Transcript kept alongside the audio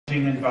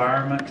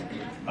environment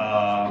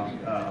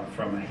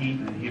from a heat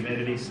and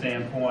humidity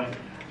standpoint,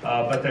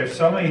 but there's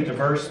so many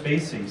diverse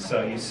species.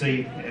 So you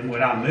see, and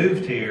when I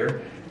moved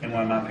here, and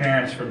when my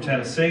parents from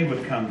Tennessee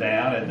would come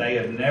down, and they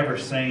had never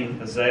seen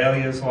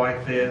azaleas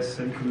like this,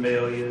 and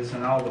camellias,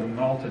 and all the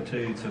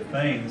multitudes of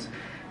things.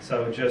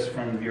 So just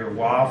from your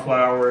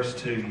wildflowers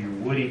to your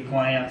woody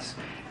plants,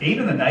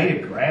 even the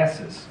native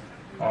grasses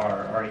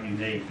are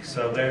unique.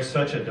 So there's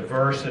such a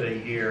diversity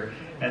here.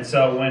 And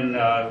so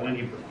when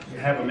you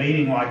have a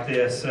meeting like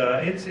this,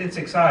 it's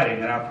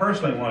exciting. And I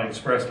personally want to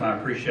express my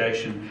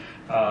appreciation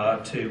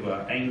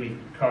to Amy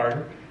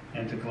Carter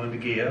and to Glenda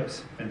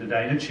Gibbs and to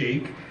Dana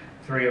Cheek,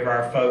 three of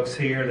our folks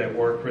here that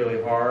work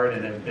really hard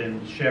and have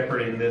been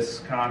shepherding this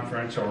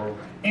conference, or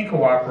in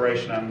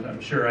cooperation, I'm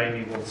sure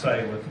Amy will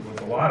say,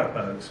 with a lot of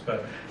folks,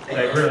 but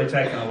they've really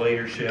taken a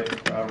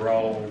leadership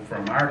role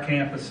from our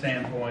campus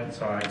standpoint,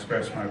 so I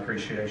express my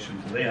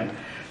appreciation to them.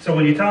 So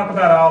when you talk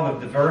about all the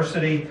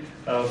diversity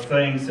of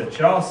things that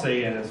y'all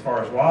see, and as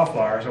far as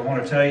wildflowers, I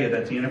want to tell you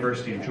that the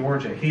University of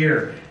Georgia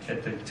here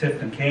at the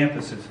Tifton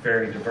campus is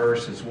very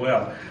diverse as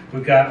well.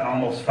 We've got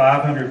almost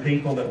 500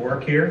 people that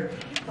work here.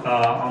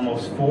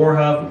 Almost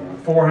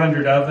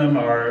 400 of them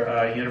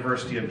are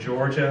University of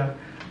Georgia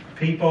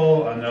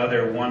people.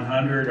 Another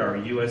 100 are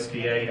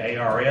USDA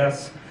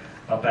ARS.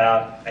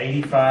 About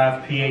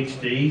 85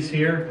 PhDs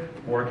here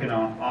working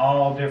on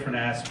all different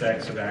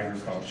aspects of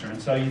agriculture.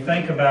 And so you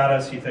think about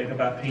us, you think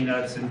about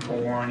peanuts and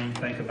corn, you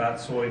think about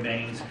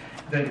soybeans,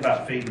 you think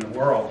about feeding the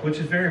world, which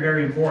is very,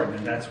 very important,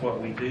 and that's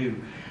what we do.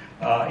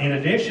 In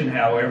addition,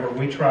 however,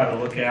 we try to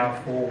look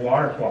out for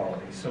water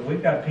quality. So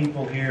we've got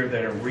people here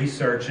that are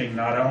researching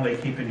not only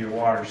keeping your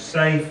water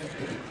safe,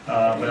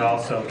 but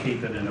also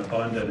keeping it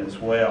abundant as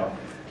well.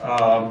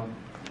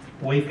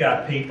 We've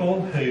got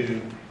people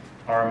who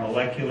are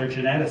molecular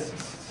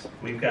geneticists.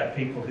 We've got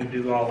people who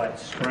do all that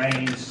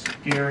strange,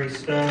 scary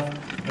stuff.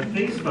 But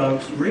these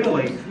folks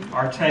really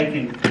are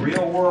taking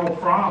real-world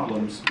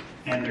problems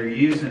and they're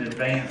using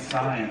advanced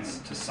science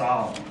to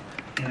solve them.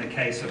 In the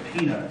case of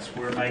peanuts,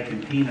 we're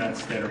making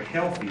peanuts that are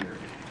healthier,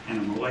 and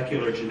a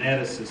molecular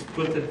geneticist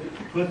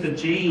put the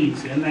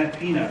genes in that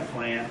peanut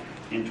plant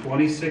in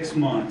 26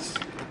 months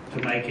to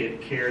make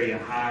it carry a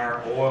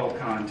higher oil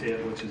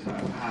content, which is a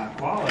high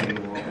quality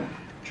oil.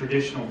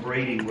 Traditional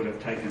breeding would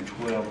have taken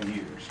 12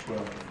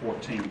 to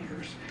 14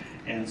 years.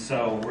 And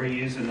so we're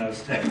using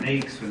those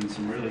techniques and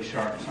some really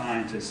sharp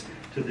scientists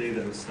to do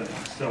those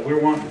things. So we're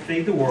wanting to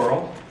feed the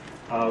world.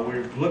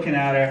 We're looking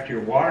out after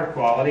your water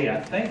quality. I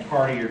think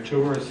part of your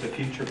tour is the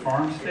Future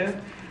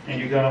Farmstead, and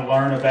you're going to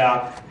learn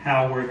about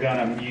how we're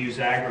going to use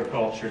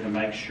agriculture to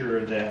make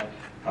sure that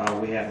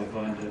we have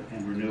abundant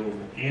and renewable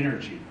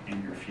energy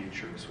in your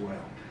future as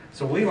well.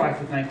 So we like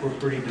to think we're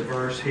pretty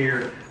diverse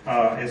here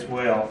as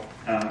well,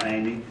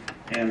 Amy.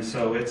 And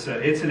so it's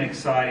an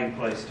exciting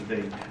place to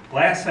be.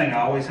 Last thing,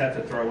 I always have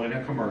to throw in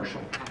a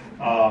commercial.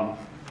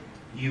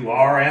 You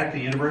are at the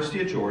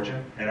University of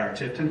Georgia at our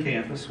Tifton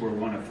campus. We're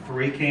one of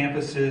 3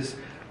 campuses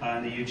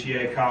in the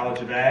UGA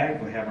College of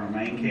Ag. We have our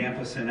main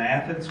campus in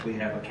Athens. We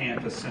have a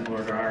campus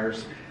similar to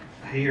ours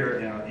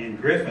here in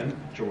Griffin,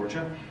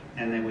 Georgia.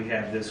 And then we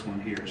have this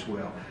one here as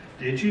well.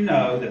 Did you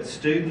know that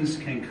students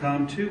can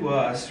come to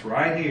us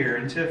right here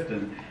in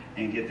Tifton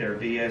and get their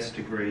BS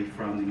degree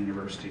from the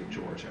University of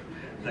Georgia?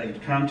 They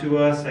come to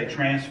us, they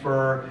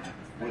transfer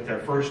with their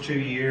first 2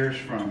 years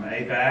from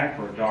ABAC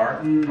or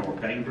Darton or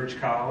Bainbridge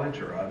College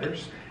or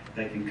others.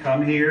 They can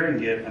come here and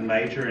get a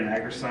major in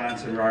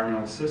agri-science,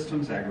 environmental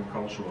systems,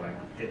 agricultural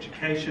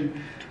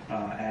education,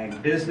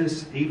 ag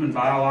business, even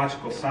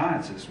biological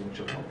sciences, which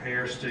will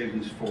prepare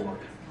students for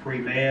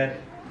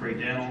pre-med,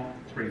 pre-dental,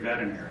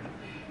 pre-veterinary.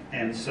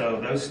 And so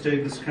those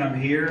students come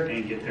here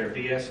and get their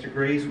BS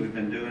degrees. We've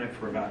been doing it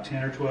for about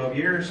 10 or 12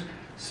 years.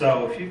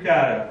 So if you've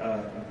got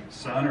a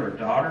son or a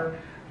daughter,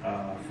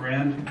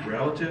 friend,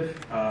 relative,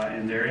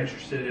 and they're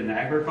interested in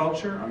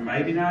agriculture, or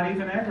maybe not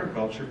even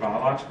agriculture,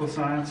 biological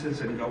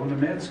sciences, and going to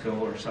med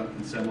school or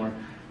something similar,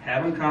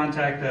 have them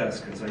contact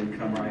us, because they can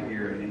come right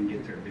here and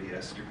get their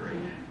BS degree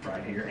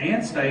right here,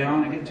 and stay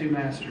on and get 2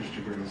 master's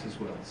degrees as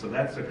well. So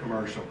that's a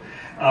commercial.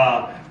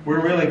 We're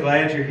really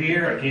glad you're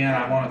here. Again,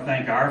 I want to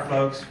thank our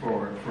folks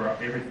for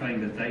everything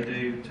that they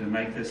do to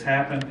make this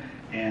happen.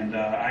 And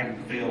I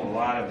can feel a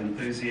lot of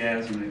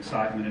enthusiasm and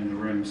excitement in the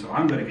room. So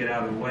I'm going to get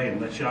out of the way and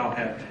let y'all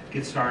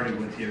get started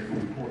with your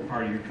important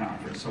part of your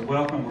conference. So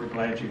welcome. We're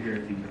glad you're here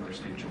at the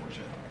University of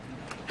Georgia.